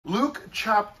Luke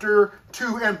chapter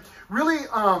 2. And really,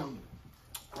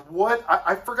 what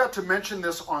I forgot to mention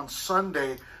this on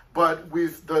Sunday, but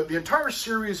the entire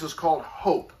series is called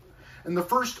Hope. And the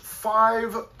first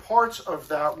 5 parts of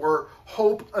that were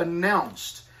Hope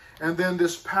Announced. And then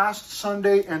this past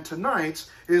Sunday and tonight's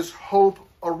is Hope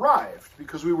Arrived,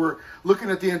 because we were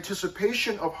looking at the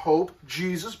anticipation of hope,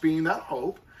 Jesus being that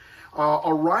hope,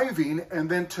 arriving. And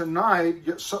then tonight,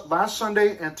 last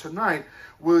Sunday and tonight,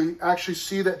 we actually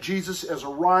see that Jesus has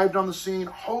arrived on the scene.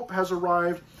 Hope has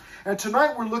arrived. And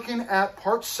tonight we're looking at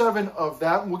part 7 of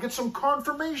that, and we'll get some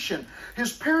confirmation.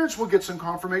 His parents will get some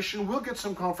confirmation. We'll get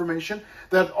some confirmation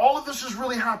that all of this has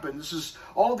really happened. This is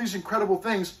all of these incredible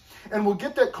things. And we'll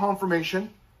get that confirmation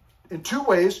in 2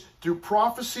 ways, through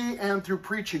prophecy and through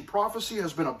preaching. Prophecy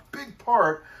has been a big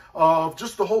part of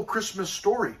just the whole Christmas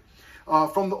story.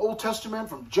 From the Old Testament,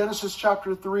 from Genesis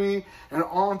chapter 3 and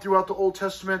on throughout the Old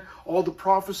Testament, all the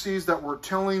prophecies that were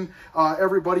telling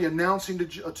everybody, announcing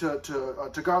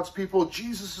to God's people,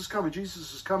 Jesus is coming,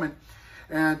 Jesus is coming.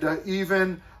 And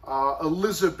even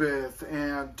Elizabeth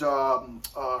and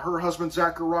her husband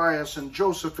Zacharias and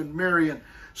Joseph and Mary and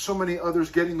so many others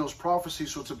getting those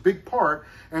prophecies. So it's a big part.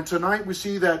 And tonight we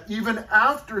see that even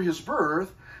after his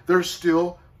birth, there's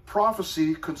still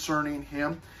prophecy concerning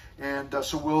him. And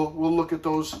so we'll look at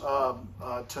those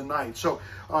tonight. So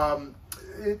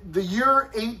the year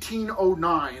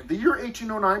 1809. The year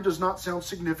 1809 does not sound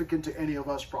significant to any of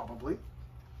us probably.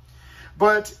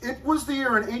 But it was the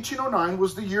year in 1809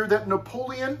 was the year that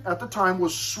Napoleon at the time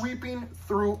was sweeping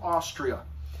through Austria.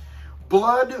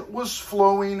 Blood was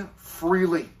flowing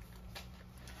freely.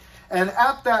 And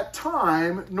at that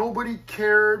time, nobody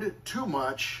cared too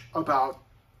much about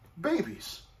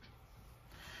babies.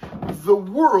 The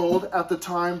world at the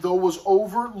time, though, was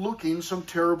overlooking some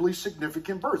terribly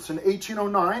significant births. In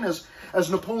 1809, as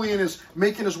Napoleon is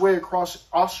making his way across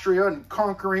Austria and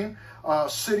conquering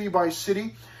city by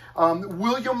city,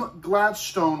 William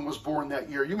Gladstone was born that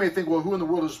year. You may think, well, who in the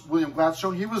world is William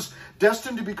Gladstone? He was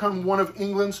destined to become one of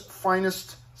England's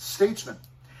finest statesmen.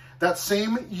 That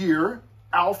same year,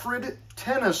 Alfred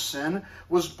Tennyson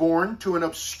was born to an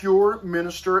obscure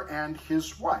minister and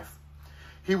his wife.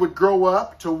 He would grow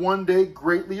up to one day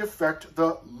greatly affect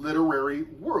the literary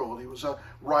world. He was a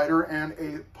writer and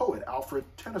a poet, Alfred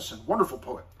Tennyson, wonderful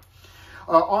poet.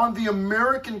 On the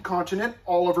American continent,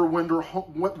 Oliver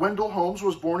Wendell Holmes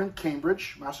was born in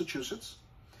Cambridge, Massachusetts.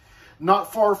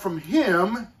 Not far from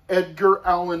him, Edgar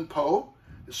Allan Poe,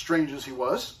 as strange as he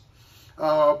was,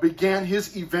 began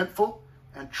his eventful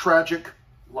and tragic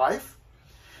life.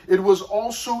 It was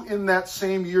also in that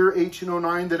same year,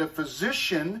 1809, that a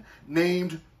physician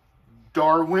named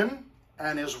Darwin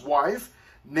and his wife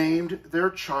named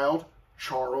their child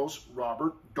Charles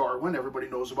Robert Darwin. Everybody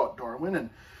knows about Darwin,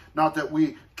 and not that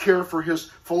we care for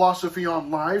his philosophy on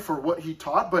life or what he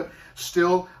taught, but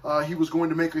still he was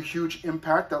going to make a huge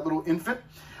impact, that little infant.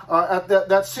 At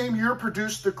that same year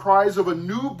produced the cries of a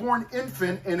newborn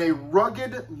infant in a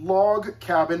rugged log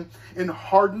cabin in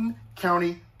Hardin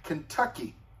County,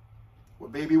 Kentucky.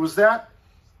 What baby was that?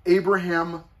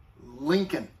 Abraham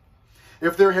Lincoln.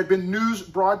 If there had been news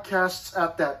broadcasts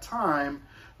at that time,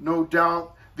 no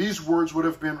doubt these words would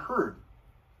have been heard.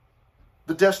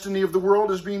 The destiny of the world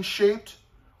is being shaped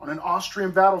on an Austrian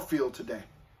battlefield today.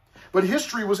 But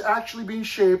history was actually being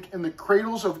shaped in the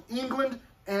cradles of England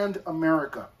and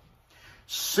America.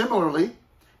 Similarly,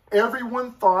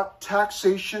 everyone thought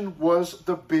taxation was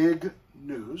the big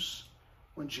news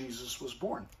when Jesus was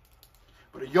born.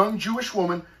 But a young Jewish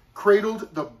woman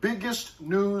cradled the biggest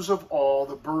news of all,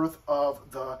 the birth of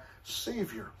the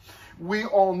Savior. We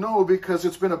all know, because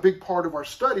it's been a big part of our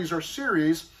studies, our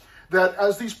series, that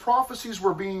as these prophecies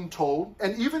were being told,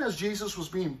 and even as Jesus was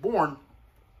being born,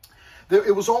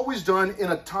 it was always done in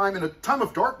a time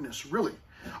of darkness, really.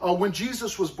 When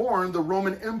Jesus was born, the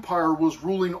Roman Empire was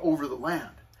ruling over the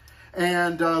land.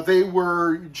 And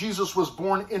Jesus was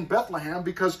born in Bethlehem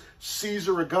because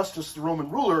Caesar Augustus, the Roman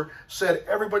ruler, said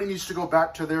everybody needs to go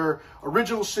back to their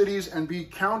original cities and be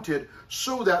counted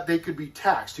so that they could be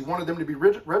taxed. He wanted them to be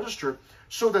registered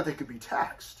so that they could be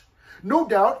taxed. No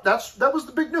doubt that was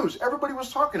the big news. Everybody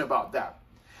was talking about that.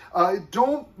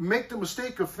 Don't make the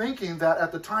mistake of thinking that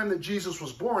at the time that Jesus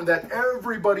was born that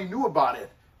everybody knew about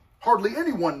it. Hardly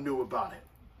anyone knew about it.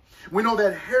 We know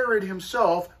that Herod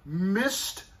himself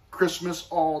missed Christmas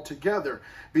altogether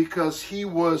because he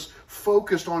was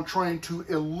focused on trying to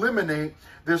eliminate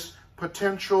this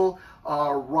potential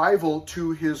rival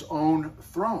to his own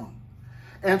throne.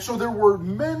 And so there were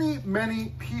many,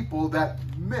 many people that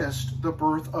missed the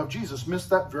birth of Jesus, missed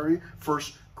that very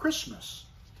first Christmas.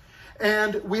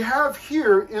 And we have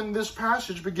here in this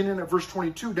passage, beginning at verse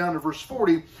 22 down to verse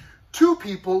 40, two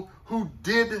people who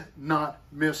did not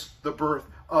miss the birth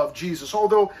of Jesus.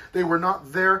 Although they were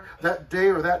not there that day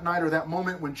or that night or that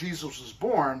moment when Jesus was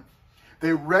born,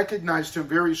 they recognized him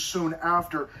very soon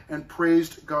after and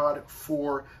praised God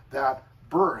for that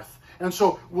birth. And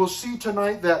so we'll see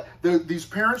tonight that these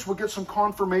parents will get some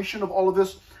confirmation of all of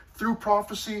this through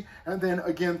prophecy and then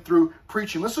again through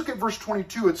preaching. Let's look at verse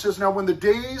 22. It says, "Now when the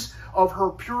days of her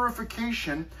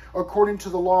purification according to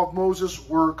the law of Moses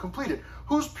were completed."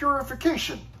 Whose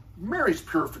purification? Mary's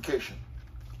purification.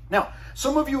 Now,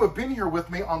 some of you have been here with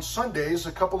me on Sundays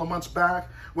a couple of months back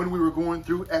when we were going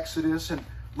through Exodus and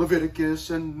Leviticus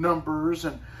and Numbers,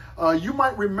 and you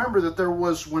might remember that there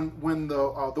was when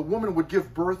the woman would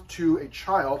give birth to a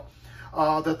child,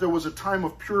 that there was a time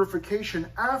of purification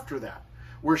after that,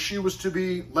 where she was to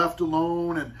be left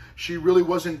alone and she really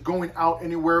wasn't going out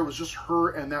anywhere. It was just her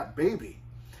and that baby.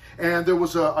 And there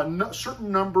was a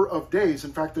certain number of days.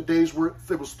 In fact,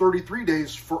 it was 33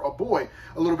 days for a boy,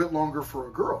 a little bit longer for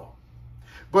a girl.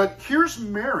 But here's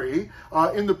Mary.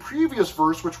 In the previous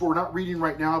verse, which we're not reading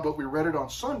right now, but we read it on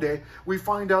Sunday, we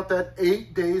find out that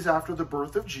 8 days after the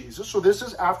birth of Jesus, so this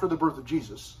is after the birth of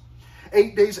Jesus,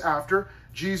 8 days after,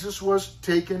 Jesus was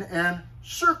taken and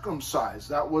circumcised.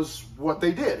 That was what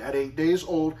they did. At 8 days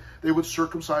old, they would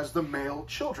circumcise the male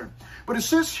children. But it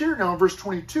says here now in verse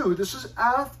 22, this is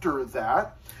after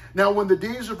that. "Now when the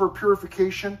days of her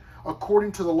purification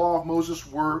according to the law of Moses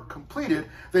were completed,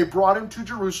 they brought him to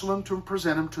Jerusalem to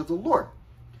present him to the Lord."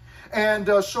 And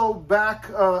so back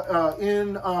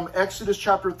in Exodus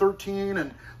chapter 13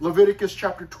 and Leviticus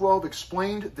chapter 12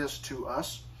 explained this to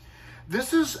us.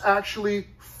 This is actually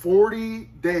 40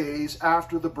 days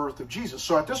after the birth of Jesus.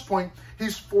 So at this point,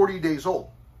 he's 40 days old.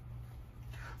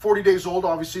 40 days old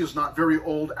obviously is not very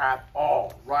old at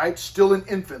all, right? Still an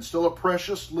infant, still a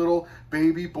precious little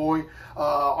baby boy,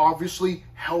 obviously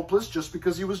helpless. Just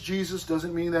because he was Jesus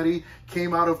doesn't mean that he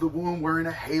came out of the womb wearing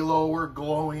a halo or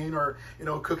glowing or,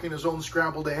 cooking his own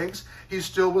scrambled eggs. He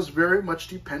still was very much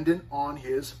dependent on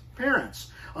his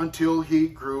parents until he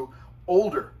grew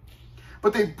older.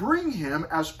 But they bring him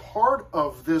as part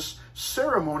of this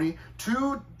ceremony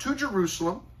to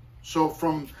Jerusalem. So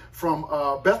from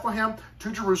Bethlehem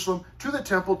to Jerusalem to the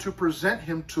temple to present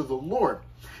him to the Lord.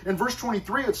 In verse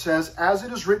 23 it says, "As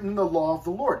it is written in the law of the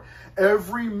Lord,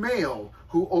 every male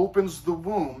who opens the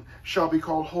womb shall be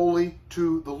called holy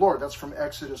to the Lord." That's from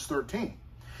Exodus 13.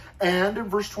 And in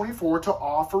verse 24, to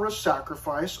offer a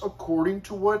sacrifice according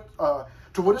to what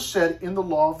is said in the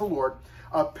law of the Lord,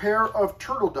 a pair of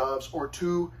turtle doves or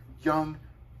 2 young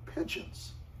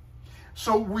pigeons.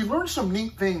 So we learned some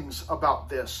neat things about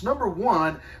this. Number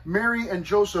one, Mary and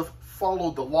Joseph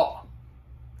followed the law.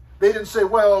 They didn't say,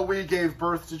 well, we gave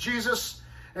birth to Jesus,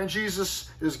 and Jesus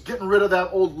is getting rid of that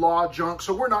old law junk,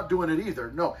 so we're not doing it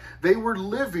either. No, they were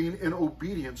living in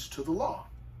obedience to the law.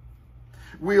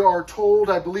 We are told,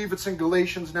 I believe it's in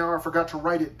Galatians now, I forgot to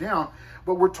write it down,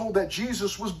 but we're told that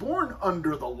Jesus was born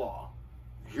under the law.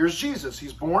 Here's Jesus.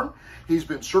 He's born. He's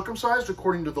been circumcised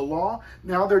according to the law.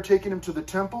 Now they're taking him to the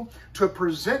temple to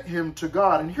present him to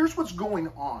God. And here's what's going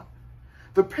on.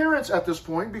 The parents at this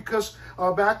point, because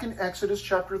back in Exodus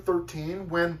chapter 13,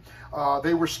 when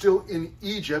they were still in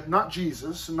Egypt, not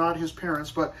Jesus, not his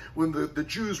parents, but when the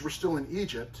Jews were still in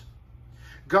Egypt,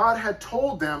 God had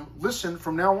told them, listen,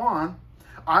 from now on,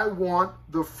 I want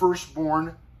the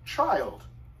firstborn child.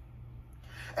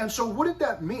 And so what did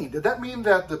that mean? Did that mean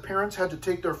that the parents had to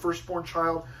take their firstborn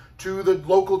child to the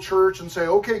local church and say,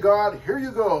 okay, God, here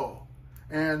you go.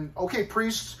 And okay,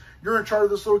 priests, you're in charge of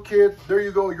this little kid. There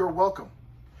you go. You're welcome.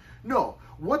 No,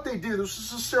 what they did, this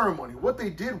is a ceremony. What they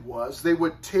did was they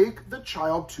would take the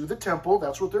child to the temple.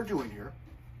 That's what they're doing here.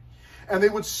 And they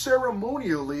would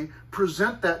ceremonially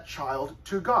present that child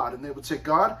to God. And they would say,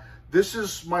 God, this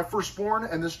is my firstborn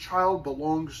and this child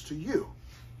belongs to you.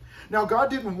 Now, God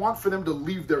didn't want for them to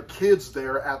leave their kids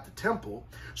there at the temple.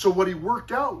 So what he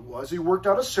worked out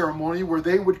a ceremony where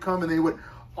they would come and they would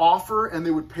offer, and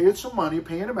they would pay it some money,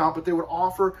 paying them out, but they would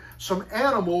offer some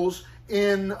animals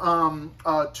in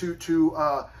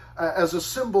as a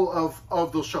symbol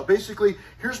of those child. Basically,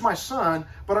 here's my son,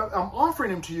 but I'm offering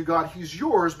him to you, God. He's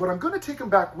yours, but I'm going to take him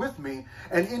back with me,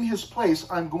 and in his place,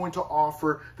 I'm going to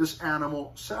offer this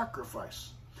animal sacrifice.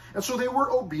 And so they were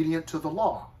obedient to the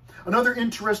law. Another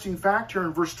interesting fact here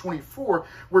in verse 24,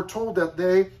 we're told that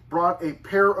they brought a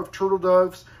pair of turtle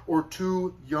doves or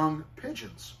 2 young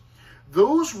pigeons.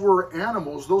 Those were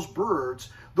animals, those birds,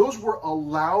 those were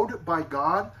allowed by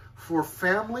God for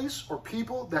families or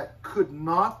people that could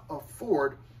not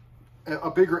afford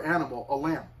a bigger animal, a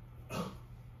lamb.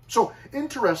 So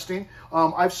interesting.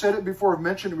 I've said it before, I've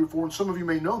mentioned it before, and some of you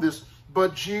may know this,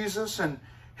 but Jesus and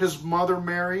his mother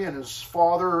Mary and his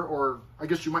father, or I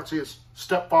guess you might say his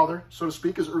stepfather, so to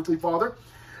speak, his earthly father,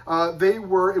 they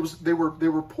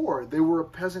were poor. They were a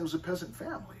peasant. It was a peasant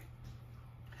family.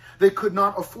 They could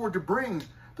not afford to bring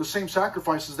the same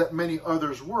sacrifices that many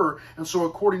others were, and so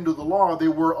according to the law, they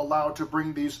were allowed to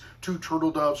bring these 2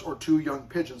 turtle doves or 2 young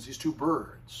pigeons, these 2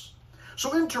 birds.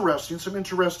 So interesting, some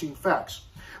interesting facts.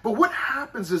 But what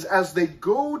happens is as they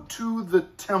go to the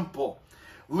temple,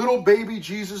 little baby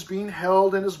Jesus being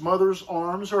held in his mother's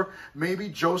arms, or maybe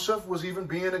Joseph was even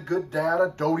being a good dad,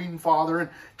 a doting father, and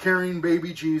carrying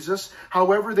baby Jesus.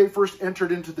 However, they first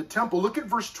entered into the temple. Look at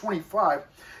verse 25.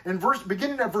 And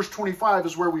beginning at verse 25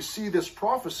 is where we see this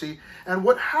prophecy. And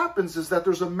what happens is that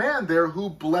there's a man there who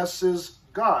blesses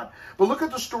God. But look at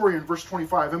the story in verse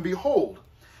 25. And behold,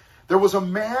 there was a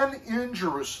man in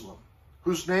Jerusalem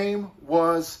whose name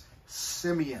was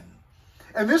Simeon.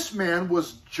 And this man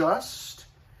was just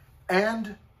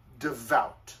and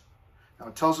devout. Now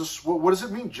it tells us, what does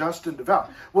it mean, just and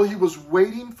devout? Well, he was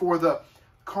waiting for the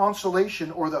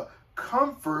consolation or the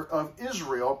comfort of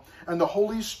Israel, and the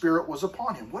Holy Spirit was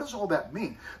upon him. What does all that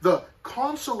mean? The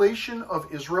consolation of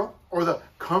Israel, or the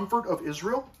comfort of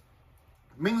Israel,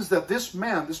 means that this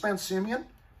man Simeon,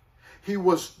 he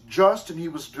was just and he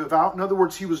was devout. In other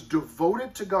words, he was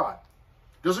devoted to God.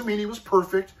 Doesn't mean he was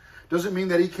perfect. Doesn't mean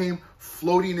that he came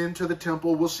floating into the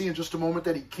temple. We'll see in just a moment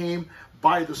that he came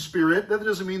by the Spirit. That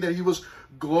doesn't mean that he was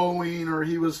glowing or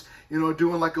he was,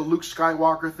 doing like a Luke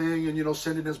Skywalker thing and,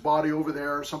 sending his body over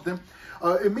there or something.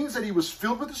 It means that he was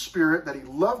filled with the Spirit, that he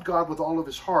loved God with all of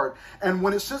his heart. And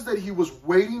when it says that he was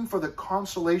waiting for the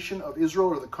consolation of Israel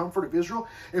or the comfort of Israel,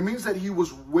 it means that he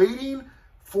was waiting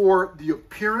for the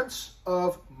appearance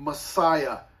of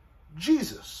Messiah,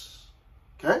 Jesus.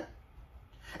 Okay?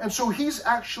 And so he's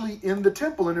actually in the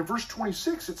temple. And in verse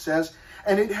 26 it says,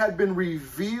 and it had been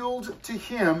revealed to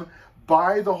him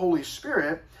by the Holy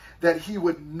Spirit that he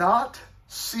would not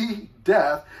see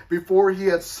death before he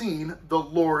had seen the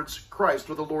Lord's Christ,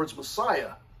 or the Lord's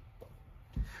Messiah.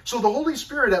 So the Holy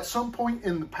Spirit at some point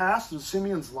in the past in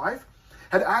Simeon's life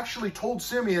had actually told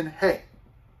Simeon, hey,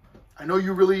 I know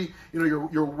you really,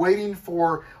 you're waiting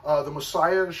for the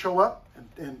Messiah to show up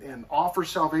and offer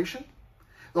salvation.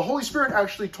 The Holy Spirit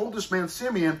actually told this man,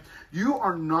 Simeon, you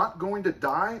are not going to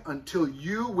die until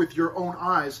you, with your own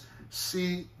eyes,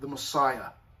 see the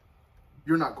Messiah.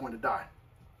 You're not going to die.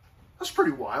 That's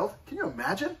pretty wild. Can you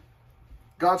imagine?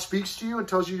 God speaks to you and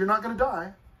tells you you're not going to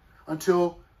die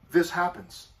until this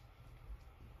happens.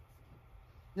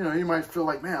 You might feel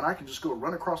like, man, I can just go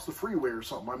run across the freeway or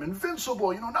something. I'm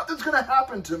invincible. Nothing's going to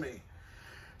happen to me.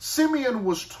 Simeon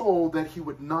was told that he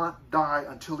would not die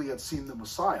until he had seen the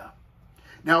Messiah.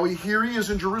 Now, here he is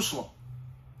in Jerusalem,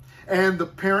 and the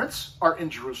parents are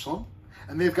in Jerusalem,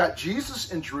 and they've got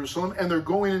Jesus in Jerusalem, and they're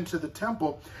going into the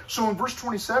temple. So in verse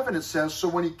 27, it says, so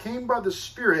when he came by the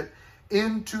Spirit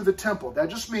into the temple, that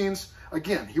just means,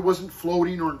 again, he wasn't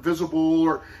floating or invisible,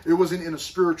 or it wasn't in a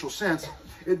spiritual sense.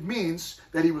 It means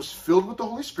that he was filled with the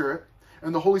Holy Spirit,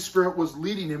 and the Holy Spirit was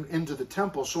leading him into the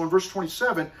temple. So in verse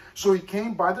 27, so he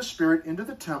came by the Spirit into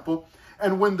the temple,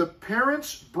 and when the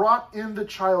parents brought in the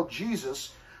child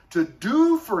Jesus to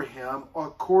do for him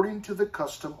according to the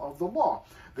custom of the law.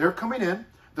 They're coming in,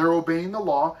 they're obeying the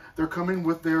law, they're coming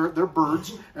with their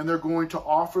birds, and they're going to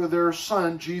offer their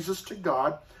son Jesus to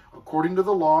God according to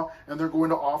the law, and they're going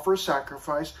to offer a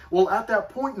sacrifice. Well, at that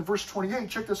point in verse 28,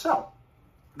 check this out.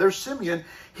 There's Simeon.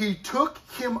 He took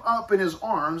him up in his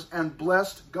arms and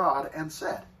blessed God and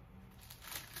said.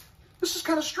 This is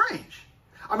kind of strange.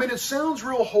 I mean, it sounds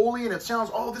real holy, and it sounds,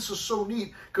 oh, this is so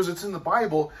neat because it's in the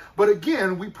Bible. But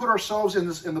again, we put ourselves in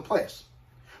the place.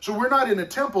 So we're not in a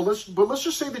temple, but let's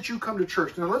just say that you come to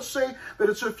church. Now, let's say that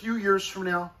it's a few years from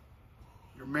now.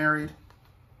 You're married.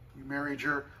 You married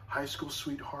your high school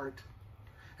sweetheart.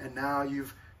 And now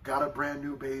you've got a brand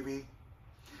new baby.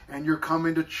 And you're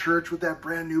coming to church with that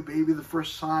brand new baby the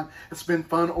first time. It's been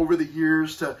fun over the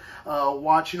years to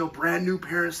watch, brand new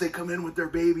parents. They come in with their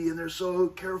baby and they're so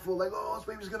careful, like, oh, this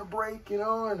baby's going to break,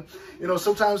 And,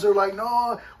 sometimes they're like,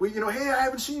 no, hey, I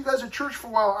haven't seen you guys at church for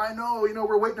a while. I know,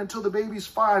 we're waiting until the baby's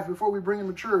 5 before we bring him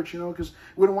to church, because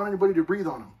we don't want anybody to breathe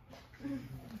on him.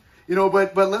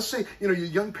 But let's say, your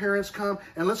young parents come,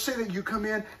 and let's say that you come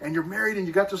in and you're married and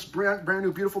you got this brand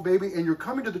new beautiful baby, and you're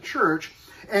coming to the church,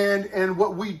 and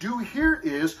what we do here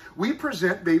is we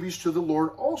present babies to the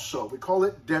Lord also. We call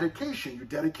it dedication. You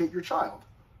dedicate your child.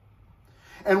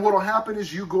 And what will happen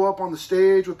is you go up on the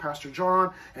stage with Pastor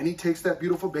John, and he takes that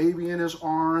beautiful baby in his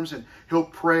arms, and he'll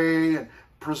pray and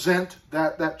present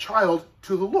that child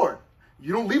to the Lord.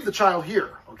 You don't leave the child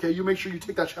here, okay? You make sure you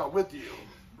take that child with you,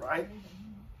 right?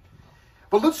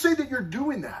 But let's say that you're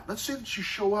doing that. Let's say that you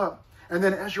show up, and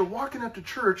then as you're walking up to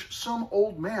church, some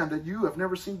old man that you have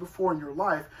never seen before in your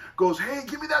life goes, hey,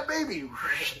 give me that baby,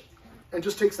 and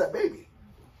just takes that baby.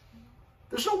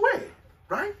 There's no way,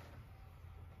 right?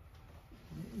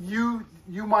 You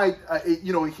might,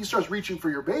 he starts reaching for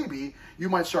your baby, you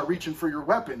might start reaching for your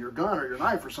weapon, your gun or your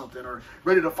knife or something, or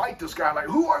ready to fight this guy. Like,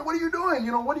 what are you doing?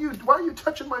 Why are you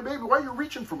touching my baby? Why are you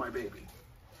reaching for my baby?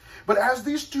 But as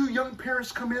these two young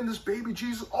parents come in, this baby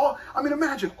Jesus,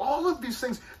 imagine all of these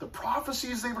things, the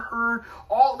prophecies they've heard,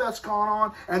 all that's gone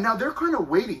on, and now they're kind of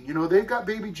waiting. They've got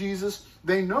baby Jesus.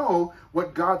 They know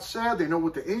what God said. They know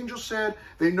what the angel said.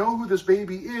 They know who this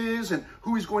baby is and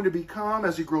who he's going to become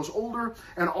as he grows older,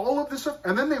 and all of this stuff.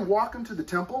 And then they walk into the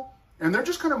temple, and they're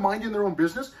just kind of minding their own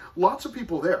business. Lots of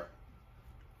people there.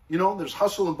 There's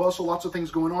hustle and bustle, lots of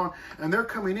things going on, and they're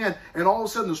coming in, and all of a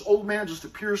sudden this old man just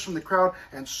appears from the crowd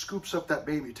and scoops up that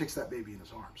baby, takes that baby in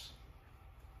his arms.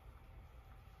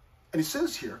 And he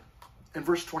says here in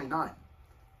verse 29,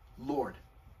 Lord.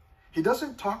 He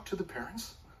doesn't talk to the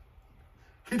parents.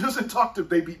 He doesn't talk to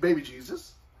baby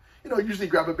Jesus. Usually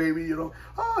grab a baby, oh,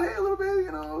 hey, little baby,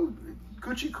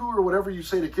 coochie coo or whatever you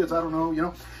say to kids. I don't know,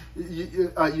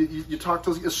 you talk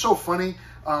to, it's so funny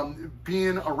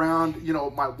being around,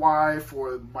 my wife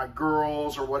or my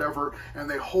girls or whatever, and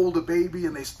they hold a baby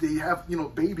and they have,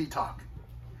 baby talk.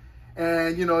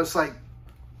 And, it's like,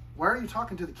 why are you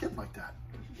talking to the kid like that?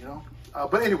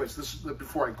 But anyways, this is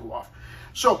before I go off.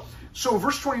 So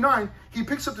verse 29, he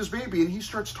picks up this baby and he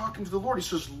starts talking to the Lord. He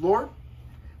says, Lord,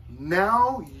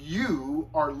 now you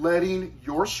are letting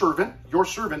your servant,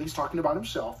 he's talking about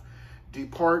himself,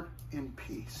 depart in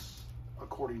peace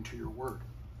according to your word.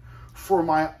 For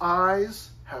my eyes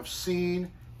have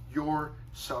seen your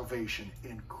salvation.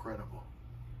 Incredible.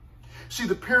 See,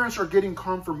 the parents are getting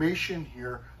confirmation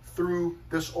here through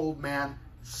this old man,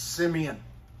 Simeon,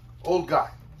 old guy,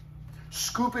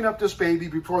 scooping up this baby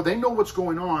before they know what's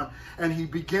going on. And he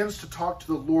begins to talk to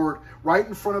the Lord right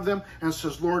in front of them and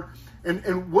says, Lord,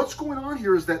 and what's going on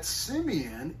here is that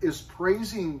Simeon is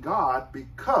praising God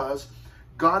because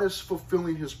God is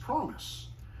fulfilling his promise.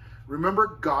 Remember,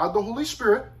 God, the Holy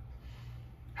Spirit,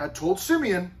 had told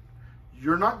Simeon,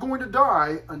 you're not going to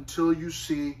die until you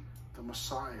see the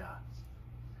Messiah.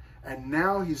 And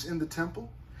now he's in the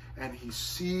temple and he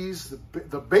sees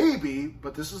the baby,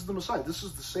 but this is the Messiah. This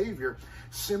is the Savior.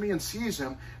 Simeon sees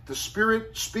him. The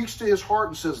Spirit speaks to his heart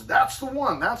and says, that's the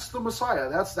one. That's the Messiah.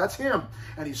 That's him.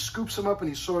 And he scoops him up and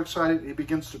he's so excited. And he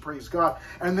begins to praise God.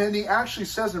 And then he actually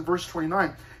says in verse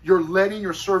 29, you're letting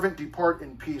your servant depart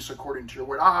in peace according to your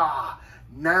word.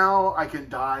 Now I can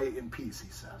die in peace,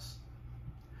 he says.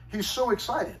 He's so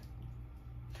excited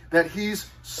that he's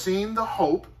seen the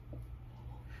hope,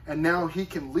 and now he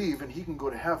can leave and he can go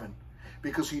to heaven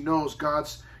because he knows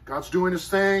God's doing his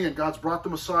thing, and God's brought the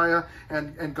Messiah,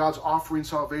 and God's offering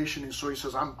salvation. And so he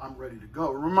says, I'm ready to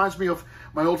go. It reminds me of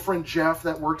my old friend Jeff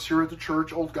that works here at the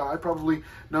church, old guy. Probably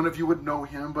none of you would know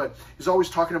him, but he's always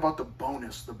talking about the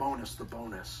bonus, the bonus, the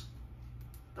bonus.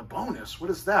 The bonus? What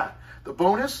is that? The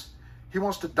bonus? He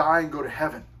wants to die and go to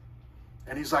heaven.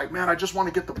 And he's like, man, I just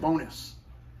want to get the bonus.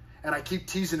 And I keep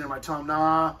teasing him. I tell him,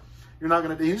 nah, you're not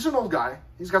going to die. He's an old guy.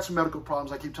 He's got some medical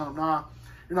problems. I keep telling him, nah,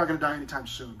 you're not going to die anytime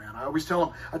soon, man. I always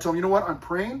tell him, you know what? I'm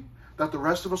praying that the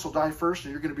rest of us will die first,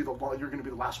 and you're going to be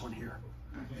the last one here.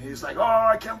 And he's like, oh,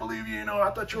 I can't believe you.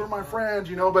 I thought you were my friend,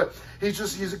 But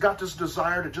he's got this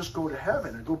desire to just go to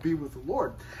heaven and go be with the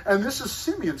Lord. And this is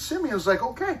Simeon. Simeon's like,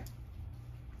 okay,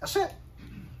 that's it.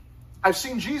 I've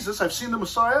seen Jesus. I've seen the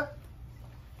Messiah.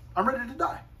 I'm ready to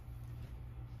die.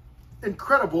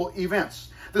 Incredible events.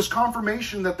 This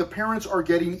confirmation that the parents are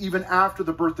getting even after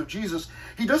the birth of Jesus.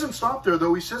 He doesn't stop there,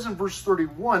 though. He says in verse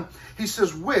 31, he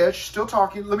says, which, still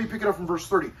talking, let me pick it up from verse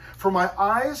 30. For my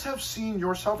eyes have seen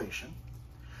your salvation,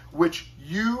 which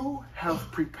you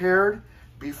have prepared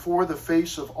before the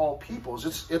face of all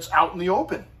peoples. It's out in the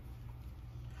open.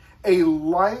 A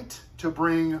light to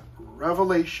bring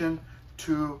revelation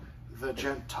to the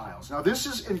Gentiles. Now, this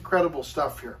is incredible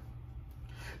stuff here.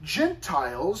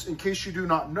 Gentiles, in case you do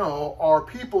not know, are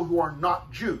people who are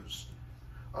not Jews.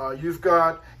 You've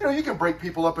got, you can break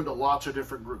people up into lots of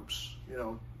different groups.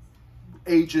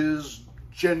 Ages,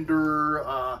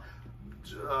 gender,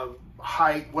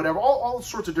 height, whatever, all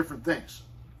sorts of different things.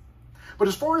 But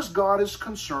as far as God is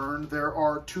concerned, there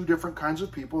are two different kinds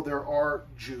of people. There are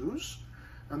Jews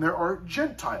and there are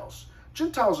Gentiles.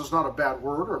 Gentiles is not a bad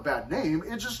word or a bad name.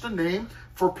 It's just a name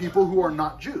for people who are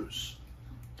not Jews.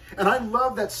 And I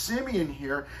love that Simeon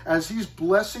here, as he's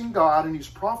blessing God and he's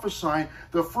prophesying,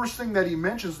 the first thing that he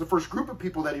mentions, the first group of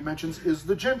people that he mentions is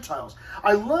the Gentiles.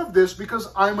 I love this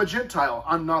because I'm a Gentile.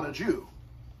 I'm not a Jew.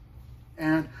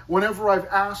 And whenever I've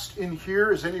asked in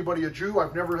here, is anybody a Jew?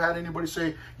 I've never had anybody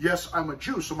say, yes, I'm a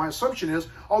Jew. So my assumption is,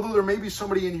 although there may be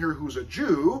somebody in here who's a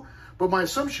Jew, but my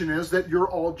assumption is that you're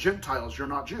all Gentiles. You're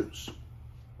not Jews.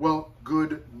 Well,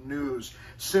 good news.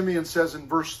 Simeon says in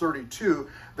verse 32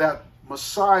 that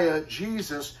Messiah,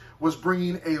 Jesus, was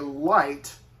bringing a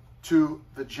light to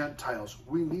the Gentiles.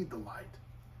 We need the light.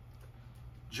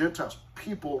 Gentiles,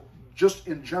 people, just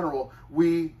in general,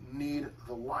 we need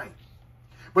the light.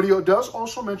 But he does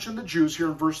also mention the Jews here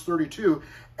in verse 32,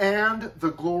 and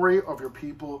the glory of your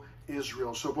people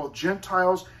Israel. So both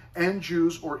Gentiles and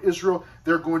Jews, or Israel,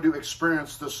 they're going to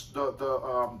experience this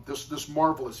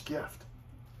marvelous gift.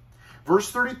 Verse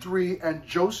 33, and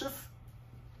Joseph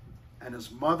and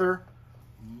his mother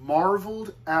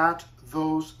marveled at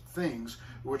those things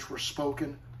which were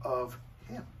spoken of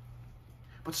him.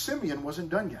 But Simeon wasn't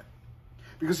done yet,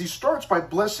 because he starts by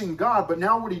blessing God, but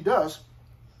now what he does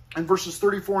in verses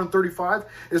 34 and 35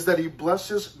 is that he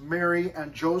blesses Mary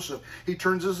and Joseph. He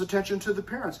turns his attention to the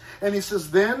parents. And he says,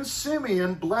 then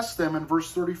Simeon blessed them in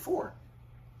verse 34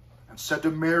 and said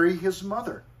to Mary, his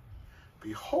mother,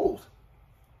 behold,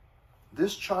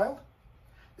 this child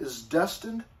is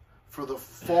destined for the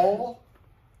fall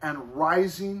and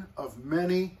rising of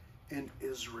many in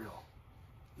Israel.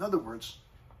 In other words,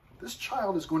 this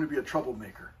child is going to be a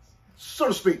troublemaker, so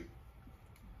to speak. It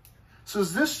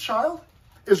says this child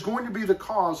is going to be the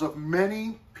cause of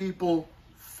many people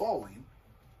falling,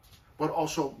 but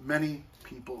also many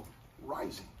people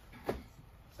rising.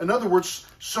 In other words,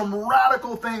 some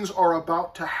radical things are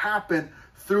about to happen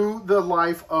through the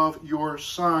life of your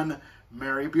son,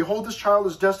 Mary. Behold, this child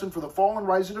is destined for the fall and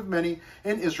rising of many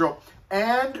in Israel,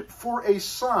 and for a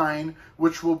sign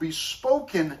which will be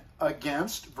spoken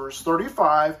against. Verse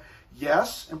 35,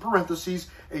 yes, in parentheses,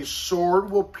 a sword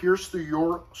will pierce through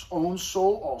your own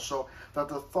soul also, that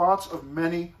the thoughts of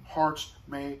many hearts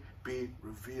may be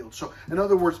revealed. So, in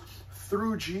other words,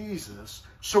 through Jesus,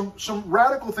 some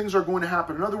radical things are going to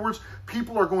happen. In other words,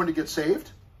 people are going to get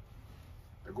saved.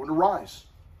 They're going to rise.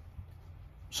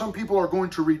 Some people are going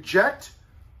to reject.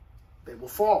 They will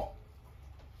fall.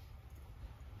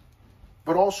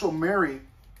 But also Mary,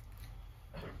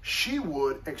 she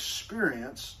would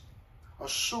experience a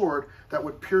sword that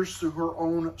would pierce through her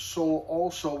own soul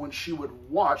also when she would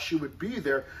watch. She would be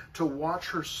there to watch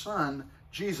her son,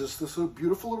 Jesus, this little,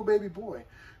 beautiful little baby boy,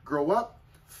 grow up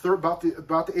about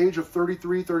the age of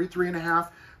 33 and a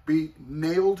half, be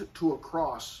nailed to a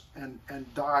cross and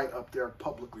die up there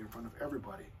publicly in front of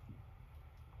everybody.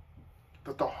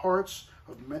 That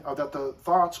the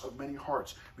thoughts of many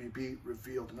hearts may be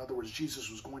revealed. In other words,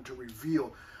 Jesus was going to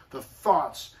reveal the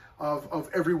thoughts of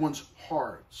everyone's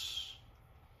hearts.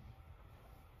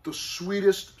 The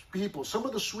sweetest people, some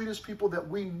of the sweetest people that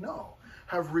we know,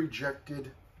 have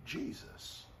rejected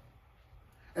Jesus.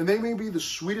 And they may be the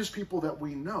sweetest people that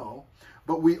we know,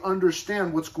 but we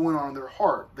understand what's going on in their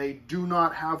heart. They do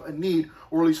not have a need,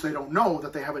 or at least they don't know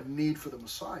that they have a need for the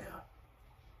Messiah.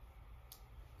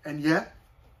 And yet,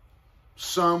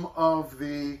 some of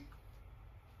the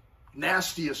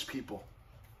nastiest people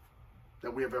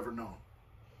that we have ever known,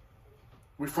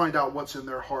 we find out what's in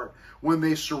their heart when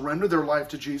they surrender their life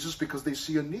to Jesus because they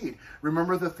see a need.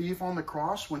 Remember the thief on the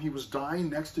cross when he was dying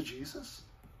next to Jesus?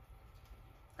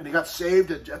 And he got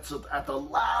saved at the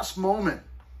last moment.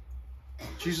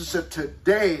 Jesus said,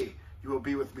 today you will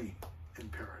be with me in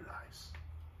paradise.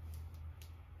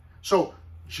 So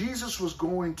Jesus was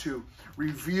going to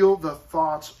reveal the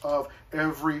thoughts of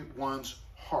everyone's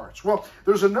hearts. Well,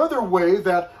 there's another way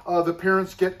that the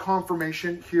parents get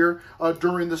confirmation here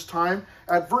during this time.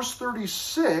 At verse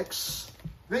 36,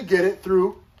 they get it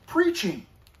through preaching.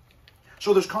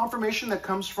 So there's confirmation that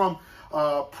comes from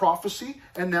prophecy,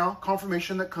 and now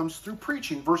confirmation that comes through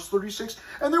preaching. Verse 36,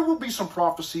 and there will be some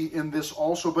prophecy in this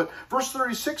also, but verse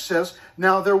 36 says,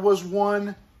 now there was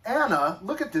one Anna,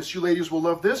 look at this, you ladies will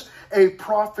love this, a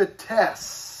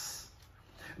prophetess.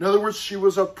 In other words, she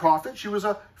was a prophet, she was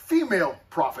a female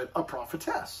prophet, a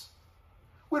prophetess.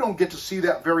 We don't get to see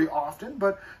that very often,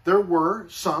 but there were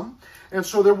some. And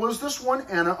so there was this one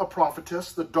Anna, a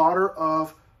prophetess, the daughter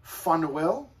of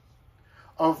Phanuel,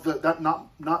 of the,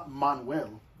 not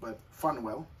Manuel, but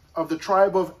Phanuel, of the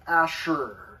tribe of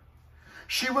Asher.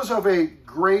 She was of a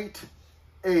great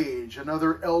age,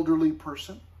 another elderly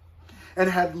person, and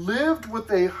had lived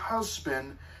with a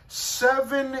husband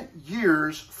 7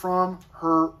 years from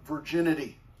her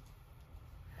virginity.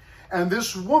 And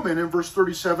this woman in verse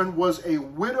 37 was a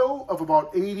widow of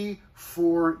about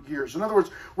 84 years. In other words,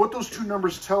 what those two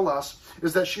numbers tell us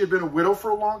is that she had been a widow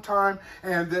for a long time,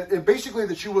 and basically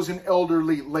that she was an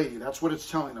elderly lady. That's what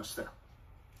it's telling us there.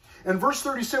 In verse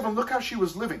 37, look how she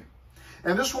was living.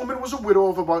 And this woman was a widow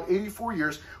of about 84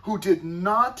 years who did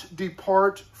not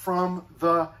depart from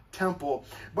the temple,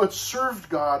 but served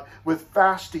God with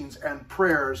fastings and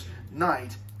prayers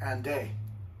night and day.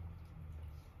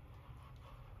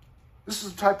 This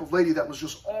is the type of lady that was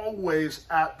just always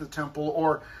at the temple,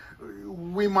 or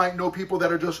we might know people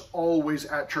that are just always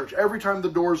at church. Every time the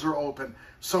doors are open,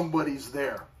 somebody's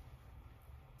there.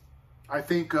 I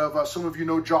think of some of you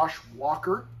know Josh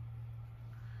Walker.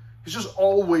 He's just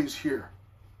always here.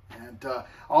 And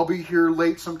I'll be here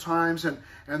late sometimes, and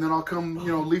then I'll come,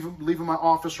 leaving my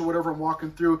office or whatever. I'm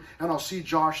walking through, and I'll see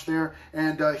Josh there,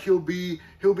 and he'll be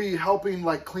helping,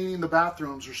 like cleaning the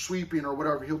bathrooms or sweeping or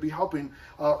whatever. He'll be helping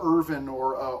Irvin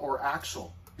or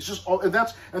Axel. He's just and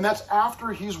that's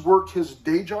after he's worked his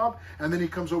day job, and then he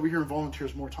comes over here and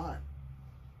volunteers more time.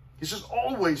 He's just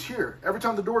always here. Every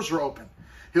time the doors are open.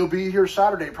 He'll be here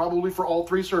Saturday, probably for all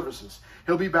 3 services.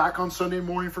 He'll be back on Sunday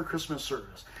morning for Christmas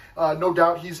service. No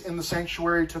doubt he's in the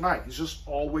sanctuary tonight. He's just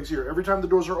always here. Every time the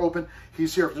doors are open,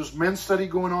 he's here. If there's men's study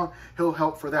going on, he'll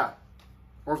help for that.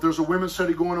 Or if there's a women's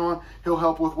study going on, he'll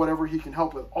help with whatever he can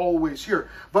help with. Always here.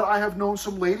 But I have known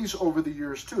some ladies over the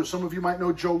years too. Some of you might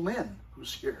know Jolynn,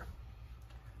 who's here.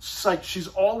 It's like she's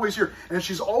always here. And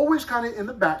she's always kind of in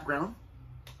the background.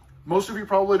 Most of you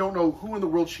probably don't know who in the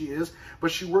world she is,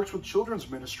 but she works with children's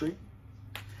ministry.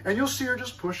 And you'll see her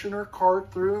just pushing her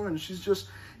cart through, and she's just,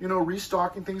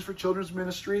 restocking things for children's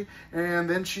ministry. And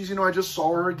then she's, I just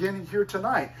saw her again here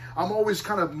tonight. I'm always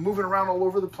kind of moving around all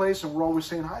over the place, and we're always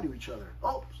saying hi to each other.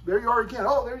 Oh, there you are again.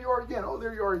 Oh, there you are again. Oh,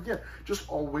 there you are again. Just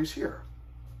always here.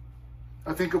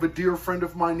 I think of a dear friend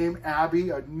of mine named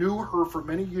Abby. I knew her for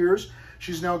many years.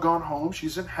 She's now gone home.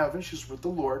 She's in heaven. She's with the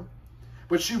Lord.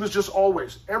 But she was just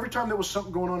always, every time there was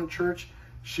something going on in church,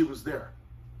 she was there.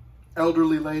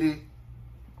 Elderly lady.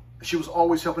 She was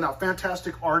always helping out.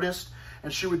 Fantastic artist.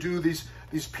 And she would do these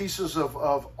pieces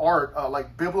of art,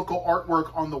 like biblical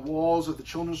artwork on the walls of the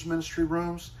children's ministry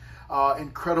rooms.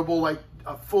 Incredible, like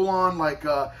full-on, like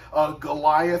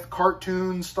Goliath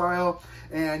cartoon style.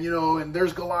 And, and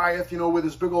there's Goliath, with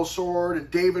his big old sword,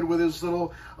 and David with his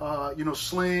little,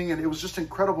 sling. And it was just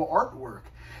incredible artwork.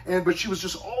 But she was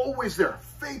just always there.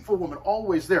 Faithful woman,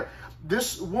 always there.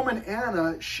 This woman,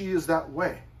 Anna, she is that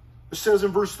way. It says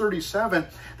in verse 37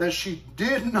 that she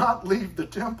did not leave the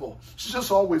temple. She's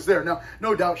just always there. Now,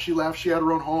 no doubt she left. She had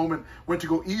her own home and went to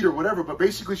go eat or whatever. But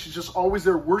basically, she's just always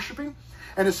there worshiping.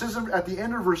 And it says at the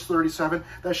end of verse 37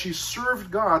 that she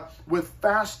served God with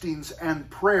fastings and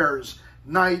prayers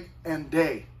night and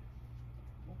day.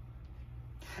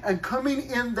 And coming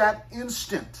in that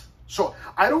instant. So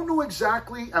I don't know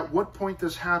exactly at what point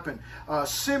this happened.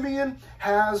 Simeon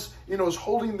is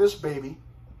holding this baby.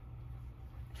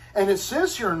 And it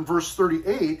says here in verse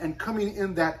 38, and coming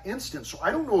in that instant. So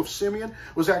I don't know if Simeon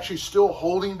was actually still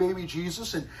holding baby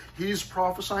Jesus and he's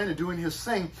prophesying and doing his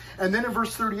thing. And then in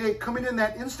verse 38, coming in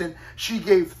that instant, she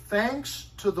gave thanks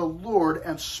to the Lord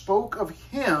and spoke of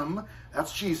him,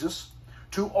 that's Jesus,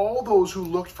 to all those who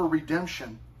looked for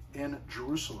redemption in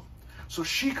Jerusalem. So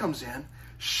she comes in,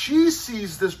 she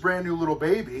sees this brand new little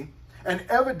baby, and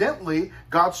evidently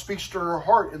God speaks to her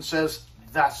heart and says,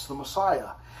 that's the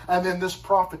Messiah. And then this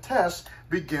prophetess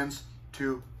begins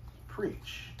to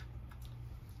preach.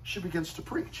 She begins to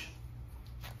preach.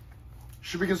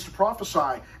 She begins to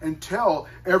prophesy and tell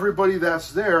everybody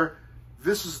that's there,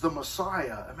 this is the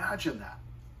Messiah. Imagine that.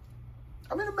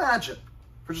 I mean, imagine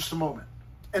for just a moment.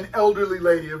 An elderly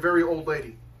lady, a very old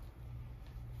lady.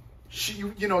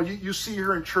 You see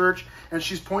her in church and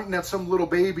she's pointing at some little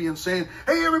baby and saying,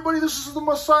 hey, everybody, this is the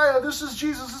Messiah. This is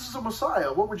Jesus. This is the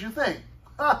Messiah. What would you think?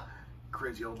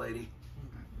 Crazy old lady.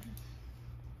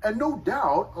 And no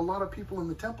doubt, a lot of people in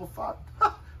the temple thought,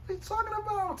 what are you talking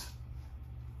about?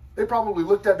 They probably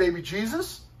looked at baby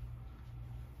Jesus,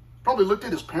 probably looked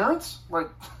at his parents, like,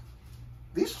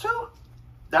 these two?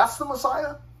 That's the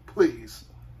Messiah? Please.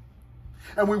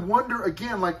 And we wonder,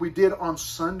 again, like we did on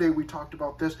Sunday, we talked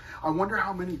about this, I wonder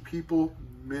how many people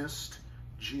missed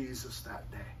Jesus that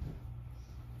day.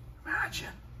 Imagine.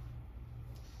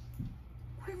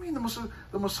 What do you mean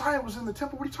the Messiah was in the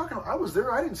temple? What are you talking about? I was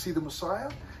there. I didn't see the Messiah.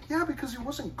 Yeah, because he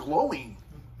wasn't glowing.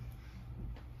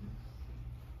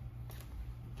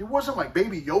 He wasn't like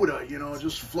baby Yoda,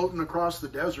 just floating across the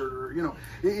desert. Or,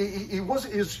 he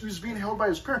was being held by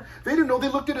his parents. They didn't know. They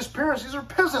looked at his parents. These are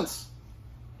peasants.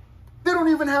 They don't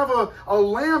even have a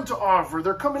lamb to offer.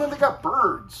 They're coming in. They got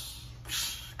birds.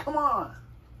 Come on.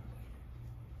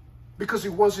 Because he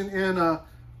wasn't in a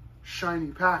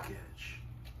shiny package.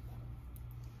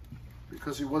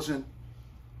 Because he wasn't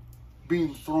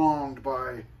being thronged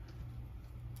by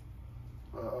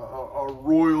a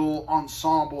royal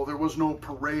ensemble. There was no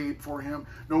parade for him.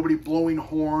 Nobody blowing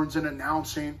horns and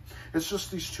announcing. It's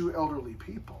just these two elderly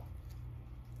people.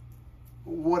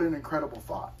 What an incredible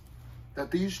thought.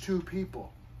 That these two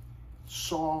people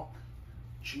saw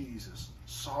Jesus,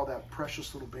 saw that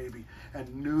precious little baby,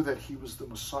 and knew that he was the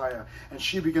Messiah. And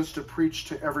she begins to preach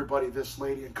to everybody, this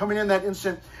lady. And coming in that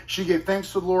instant, she gave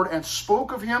thanks to the Lord and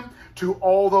spoke of him to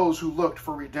all those who looked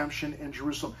for redemption in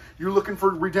Jerusalem. You're looking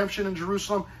for redemption in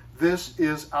Jerusalem? This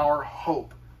is our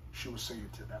hope, she was saying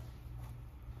to them.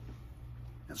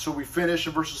 And so we finish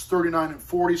in verses 39 and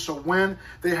 40. So when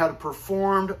they had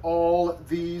performed all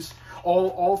things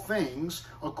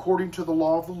according to the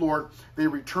law of the Lord, they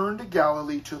returned to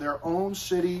Galilee, to their own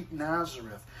city,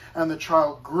 Nazareth. And the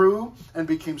child grew and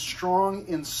became strong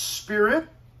in spirit,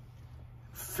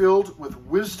 filled with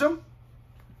wisdom,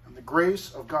 and the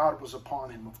grace of God was upon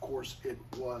him. Of course it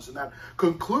was. And that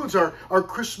concludes our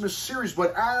Christmas series.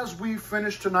 But as we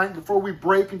finish tonight, before we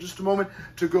break in just a moment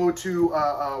to go to,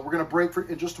 we're going to break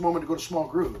in just a moment to go to small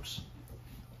groups.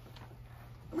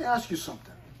 Let me ask you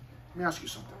something.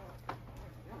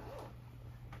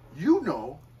 You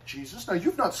know Jesus. Now,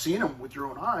 you've not seen him with your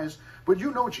own eyes, but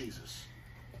you know Jesus.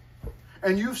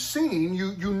 And you've seen,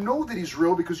 you know that he's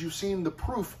real because you've seen the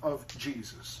proof of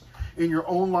Jesus in your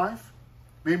own life,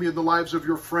 maybe in the lives of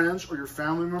your friends or your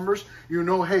family members. You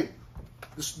know, hey,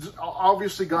 this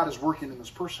obviously God is working in this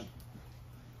person.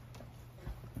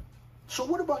 So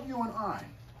what about you and I?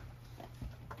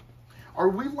 Are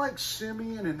we like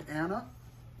Simeon and Anna?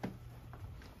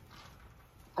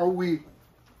 Are we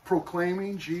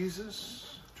proclaiming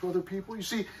Jesus to other people? You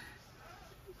see,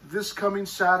 this coming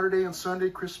Saturday and Sunday,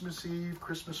 Christmas Eve,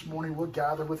 Christmas morning, we'll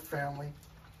gather with family.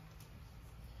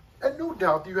 And no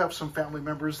doubt you have some family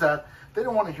members that they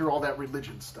don't want to hear all that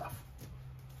religion stuff.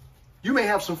 You may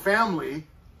have some family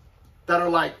that are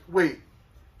like, wait,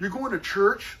 you're going to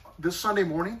church this Sunday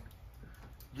morning?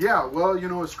 Yeah, well, you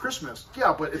know, it's Christmas.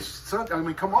 Yeah, but it's Sunday. I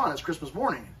mean, come on, it's Christmas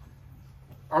morning.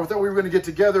 Or I thought we were going to get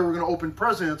together, we're going to open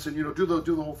presents and, you know, do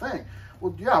the whole thing.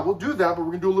 Well, yeah, we'll do that, but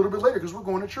we're going to do a little bit later because we're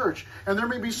going to church. And there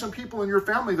may be some people in your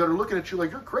family that are looking at you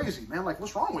like, you're crazy, man. Like,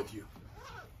 what's wrong with you?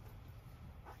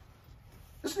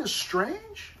 Isn't it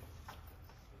strange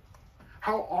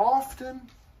how often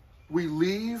we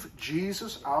leave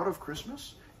Jesus out of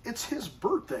Christmas? It's his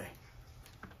birthday.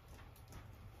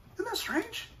 Isn't that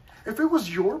strange? If it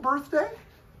was your birthday,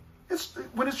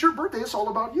 when it's your birthday, it's all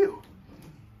about you.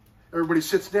 Everybody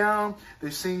sits down.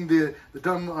 They sing the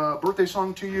dumb birthday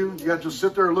song to you. You got to just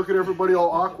sit there and look at everybody all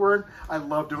awkward. I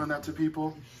love doing that to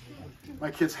people.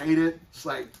 My kids hate it. It's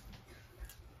like,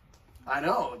 I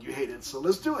know you hate it, so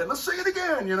let's do it. Let's sing it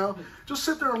again, you know. Just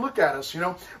sit there and look at us, you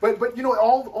know. But you know,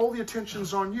 all the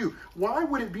attention's on you. Why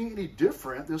would it be any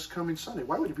different this coming Sunday?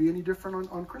 Why would it be any different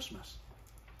on Christmas?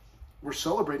 We're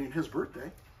celebrating his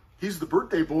birthday. He's the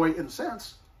birthday boy in a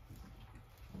sense.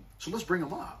 So let's bring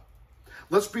him up.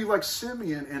 Let's be like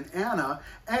Simeon and Anna.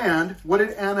 And what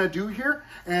did Anna do here?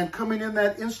 And coming in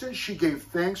that instant, she gave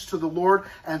thanks to the Lord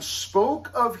and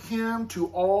spoke of him to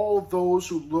all those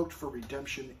who looked for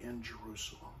redemption in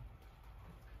Jerusalem.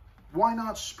 Why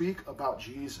not speak about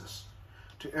Jesus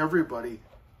to everybody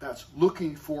that's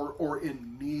looking for or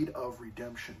in need of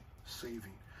redemption,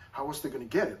 saving? How else are they going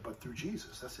to get it but through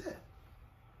Jesus? That's it.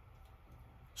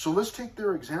 So let's take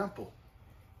their example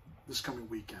this coming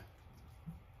weekend.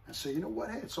 And say, you know what?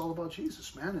 Hey, it's all about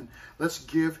Jesus, man. And let's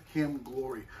give him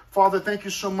glory. Father, thank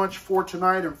you so much for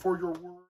tonight and for your word.